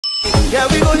Here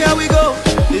we go.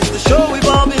 It's the show we've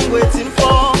all been waiting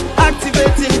for.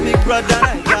 Activating Big Brother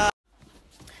Naija.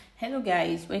 Hello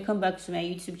guys, welcome back to my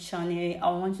YouTube channel.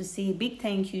 I want to say a big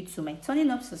thank you to my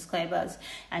turning up subscribers,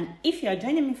 and if you are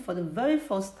joining me for the very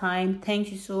first time,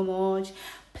 thank you so much.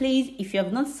 Please, if you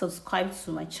have not subscribed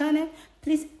to my channel,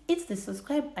 please hit the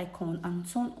subscribe icon and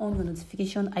turn on the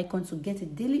notification icon to get a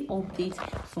daily update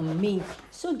from me.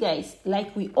 So guys,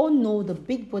 like we all know, the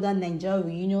Big Brother Naija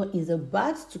reunion is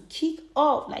about to kick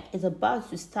off, like it's about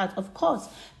to start. Of course,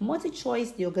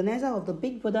 MultiChoice, the organizer of the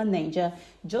Big Brother Naija,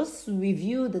 just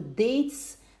review the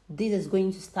dates this is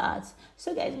going to start.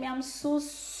 So guys, I'm so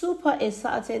super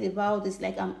excited about this.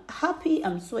 Like, I'm happy,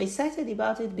 I'm so excited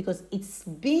about it because it's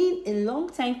been a long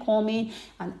time coming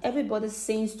and everybody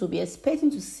seems to be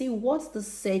expecting to see what the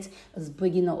set is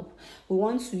bringing up. We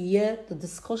want to hear the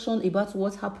discussion about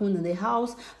what happened in the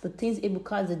house, the things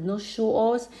Ebuka did not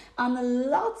show us, and a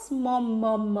lot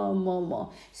more.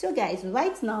 So guys,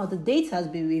 right now the date has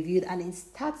been reviewed and it's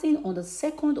starting on the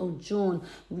 2nd of June,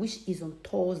 which is on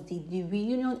Thursday. The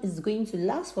reunion is going to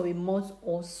last for a month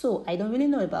or so. I don't really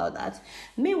know about that.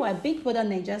 Meanwhile, Big Brother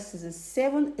Naija season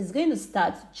 7 is going to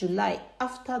start July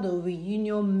after the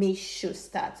reunion May show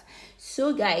start.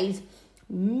 So guys,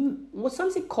 what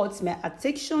something caught my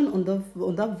attention on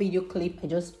that video clip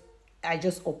I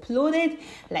just uploaded.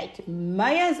 Like,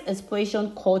 Maya's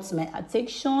expression caught my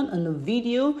attention on the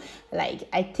video. Like,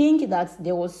 I think that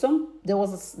there was some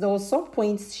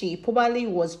points she probably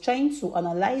was trying to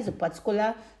analyze a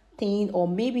particular thing, or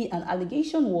maybe an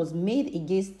allegation was made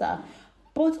against her.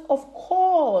 But of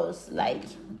course, like,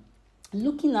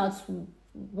 looking at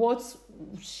what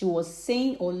she was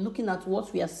saying, or looking at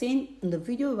what we are saying in the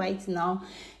video right now,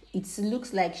 it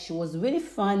looks like she was really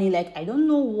funny. Like, I don't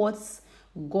know what's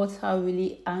got her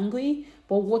really angry,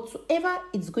 but whatever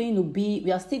it's going to be,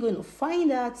 we are still going to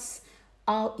find out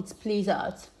how it plays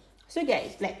out. So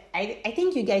guys, like, I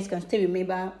think you guys can still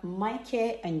remember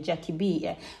Michael and Jackie B.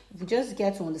 Yeah? We just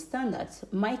get to understand that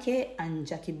Michael and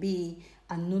Jackie B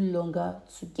are no longer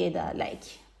together. Like,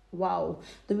 wow,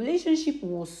 the relationship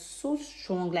was so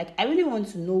strong. Like, I really want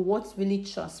to know what really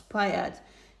transpired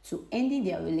to ending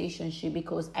their relationship,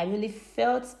 because I really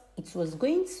felt it was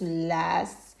going to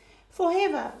last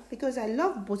forever, because I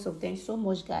love both of them so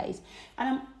much, guys. And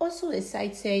I'm also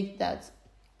excited that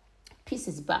Peace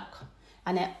is back,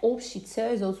 and I hope she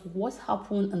tells us what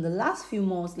happened in the last few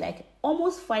months, like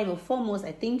almost 5 or 4 months,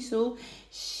 I think so.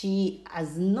 She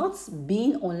has not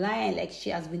been online, like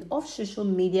she has been off social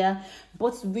media,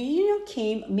 but reunion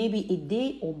came maybe a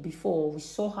day or before we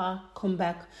saw her come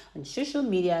back on social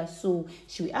media. So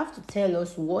she will have to tell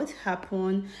us what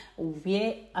happened,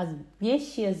 where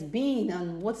she has been,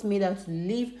 and what made her to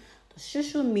leave the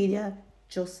social media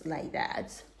just like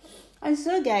that. And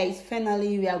so guys,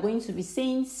 finally we are going to be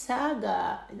seeing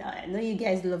Saga. I know you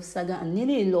guys love Saga and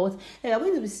Nini a lot. We are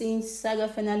going to be seeing Saga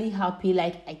finally happy.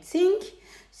 Like, I think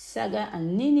Saga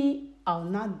and Nini are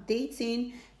not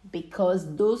dating,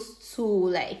 because those two,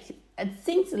 like, I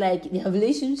think like their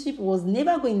relationship was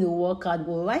never going to work out.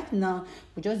 But right now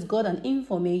we just got an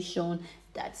information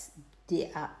that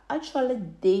they are actually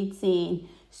dating.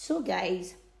 So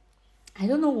guys, I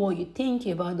don't know what you think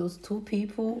about those two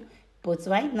people, but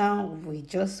right now, we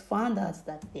just found out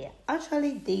that they're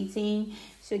actually dating.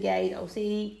 So guys, I'll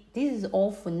say this is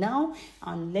all for now.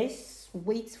 And let's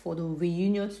wait for the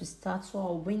reunion to start. So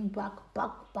I'll bring back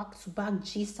to back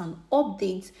gist and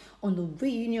updates on the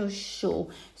reunion show.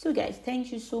 So guys,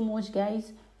 thank you so much,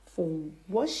 guys, for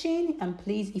watching. And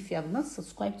please, if you have not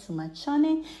subscribed to my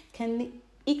channel, kindly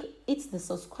hit the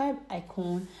subscribe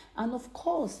icon, and of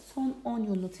course turn on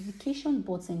your notification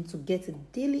button to get a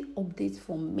daily update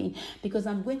from me, because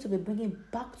I'm going to be bringing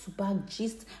back-to-back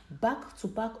gist,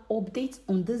 back-to-back updates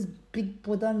on this Big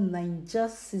Brother Naija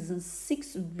season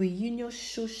 6 reunion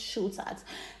showstart.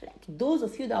 Like, those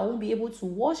of you that won't be able to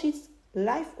watch it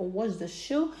live or watch the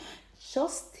show,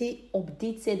 just stay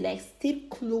updated, like stay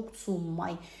close to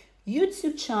my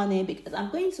YouTube channel, because I'm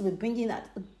going to be bringing out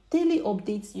daily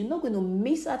updates. You're not going to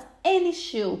miss out any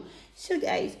show. So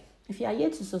guys, if you are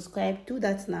yet to subscribe, do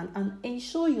that now, and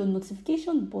ensure your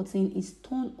notification button is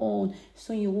turned on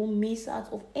so you won't miss out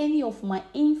of any of my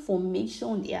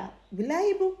information. They are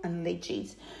reliable and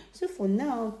legit. So for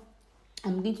now,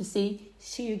 I'm going to say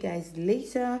see you guys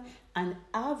later, and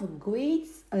have a great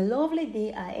and lovely day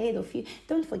ahead of you.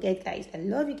 Don't forget, guys, I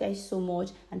love you guys so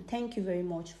much, and thank you very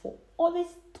much for always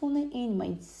tuning in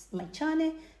my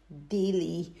channel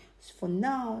daily. So for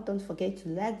now, don't forget to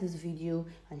like this video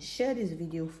and share this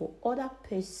video for other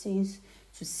persons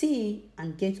to see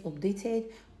and get updated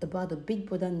about the Big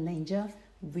Brother Naija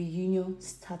reunion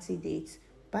starting date.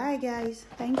 Bye guys.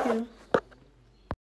 Thank you.